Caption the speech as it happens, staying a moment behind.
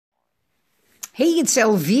Hey, it's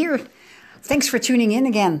Elvire. Thanks for tuning in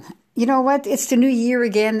again. You know what? It's the new year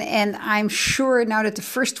again, and I'm sure now that the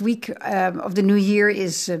first week of the new year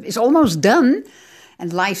is almost done,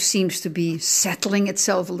 and life seems to be settling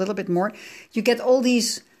itself a little bit more. You get all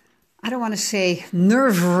these, I don't want to say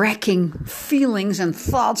nerve-wracking feelings and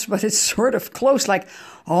thoughts, but it's sort of close, like,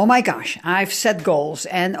 oh my gosh, I've set goals,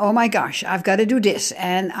 and oh my gosh, I've got to do this,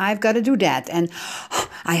 and I've got to do that, and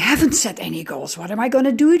I haven't set any goals. What am I going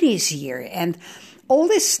to do this year? And all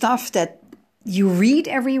this stuff that you read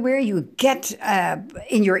everywhere, you get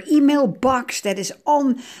in your email box that is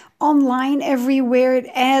online everywhere,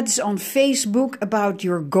 ads on Facebook about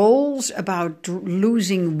your goals, about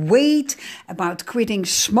losing weight, about quitting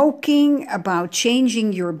smoking, about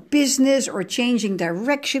changing your business or changing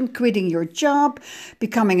direction, quitting your job,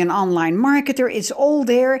 becoming an online marketer. It's all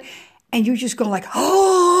there. And you just go like,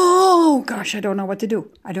 oh gosh, I don't know what to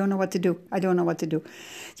do. I don't know what to do. I don't know what to do.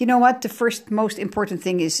 You know what? The first most important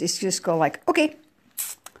thing is just go like, okay,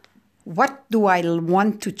 what do I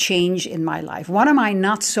want to change in my life? What am I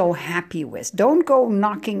not so happy with? Don't go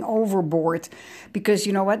knocking overboard because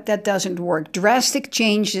you know what? That doesn't work. Drastic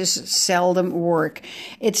changes seldom work.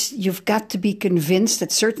 You've got to be convinced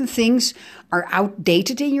that certain things are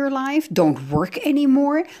outdated in your life, don't work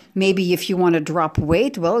anymore. Maybe if you want to drop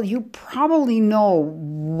weight, well, you probably know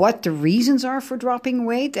what the reasons are for dropping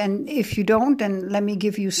weight. And if you don't, then let me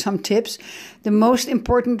give you some tips. The most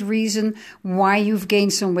important reason why you've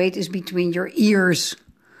gained some weight is between your ears.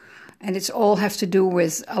 And it's all have to do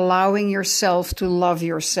with allowing yourself to love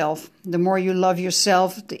yourself. The more you love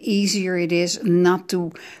yourself, the easier it is not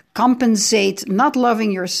to compensate not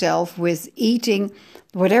loving yourself with eating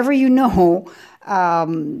whatever you know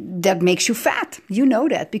that makes you fat. You know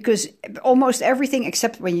that because almost everything,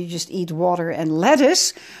 except when you just eat water and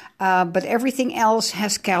lettuce, but everything else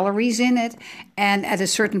has calories in it. And at a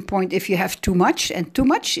certain point, if you have too much, and too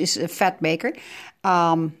much is a fat maker,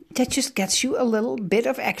 that just gets you a little bit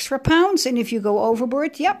of extra pounds. And if you go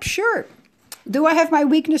overboard, yep, sure. Do I have my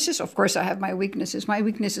weaknesses? Of course I have my weaknesses. My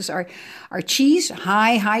weaknesses are cheese,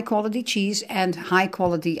 high quality cheese, and high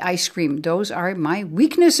quality ice cream. Those are my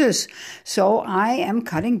weaknesses. So I am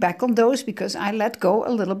cutting back on those because I let go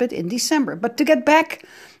a little bit in December. But to get back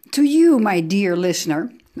to you, my dear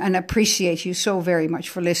listener, and I appreciate you so very much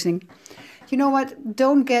for listening. You know what?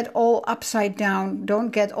 Don't get all upside down. Don't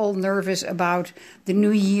get all nervous about the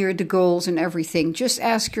new year, the goals and everything. Just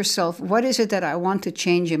ask yourself, what is it that I want to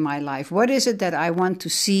change in my life? What is it that I want to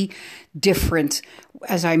see different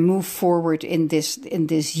as I move forward in this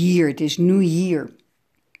year, this new year?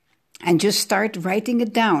 And just start writing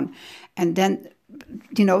it down. And then,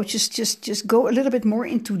 you know, just go a little bit more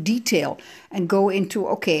into detail and go into,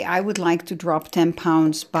 okay, I would like to drop 10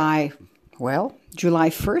 pounds by, well, July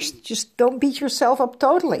 1st. Just don't beat yourself up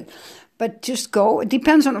totally, but just go. It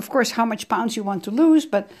depends on, of course, how much pounds you want to lose,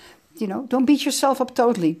 but, you know, don't beat yourself up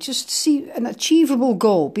totally. Just see an achievable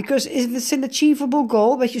goal, because if it's an achievable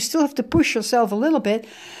goal, but you still have to push yourself a little bit,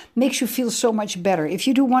 makes you feel so much better. If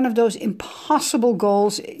you do one of those impossible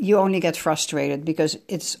goals, you only get frustrated because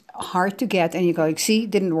it's hard to get and you go like, see,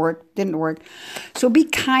 didn't work. So be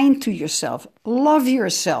kind to yourself. Love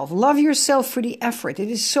yourself for the effort.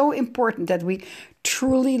 It is so important that we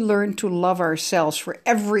truly learn to love ourselves for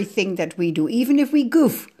everything that we do. Even if we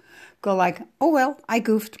goof, go like, oh, well, I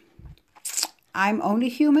goofed. I'm only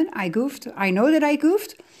human. I goofed. I know that I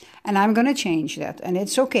goofed. And I'm going to change that. And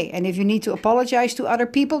it's okay. And if you need to apologize to other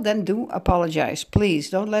people, then do apologize.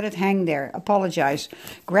 Please don't let it hang there. Apologize.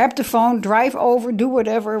 Grab the phone, drive over, do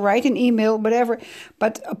whatever, write an email, whatever.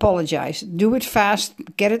 But apologize. Do it fast.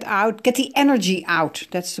 Get it out. Get the energy out.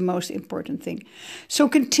 That's the most important thing. So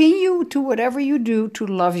continue to whatever you do to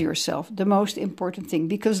love yourself. The most important thing.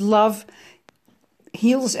 Because love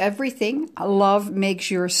heals everything. Love makes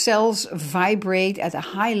your cells vibrate at a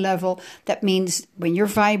high level. That means when you're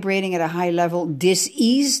vibrating at a high level,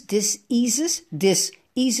 diseases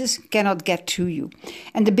cannot get to you.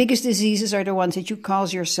 And the biggest diseases are the ones that you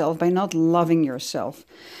cause yourself by not loving yourself.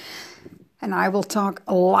 And I will talk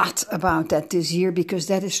a lot about that this year because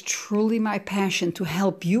that is truly my passion, to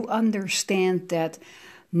help you understand that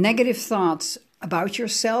negative thoughts about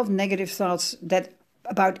yourself, negative thoughts that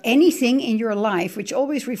about anything in your life, which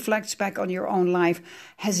always reflects back on your own life,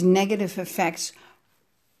 has negative effects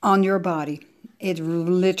on your body. It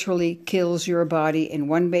literally kills your body in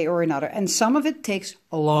one way or another. And some of it takes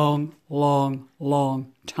a long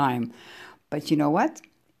time. But you know what?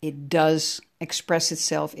 It does express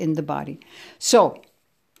itself in the body. So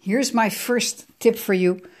here's my first tip for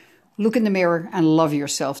you. Look in the mirror and love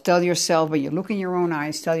yourself. Tell yourself, when you look in your own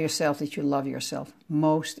eyes, tell yourself that you love yourself.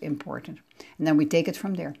 Most important. And then we take it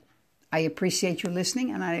from there. I appreciate you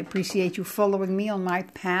listening, and I appreciate you following me on my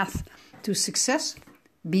path to success.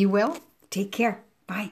 Be well. Take care.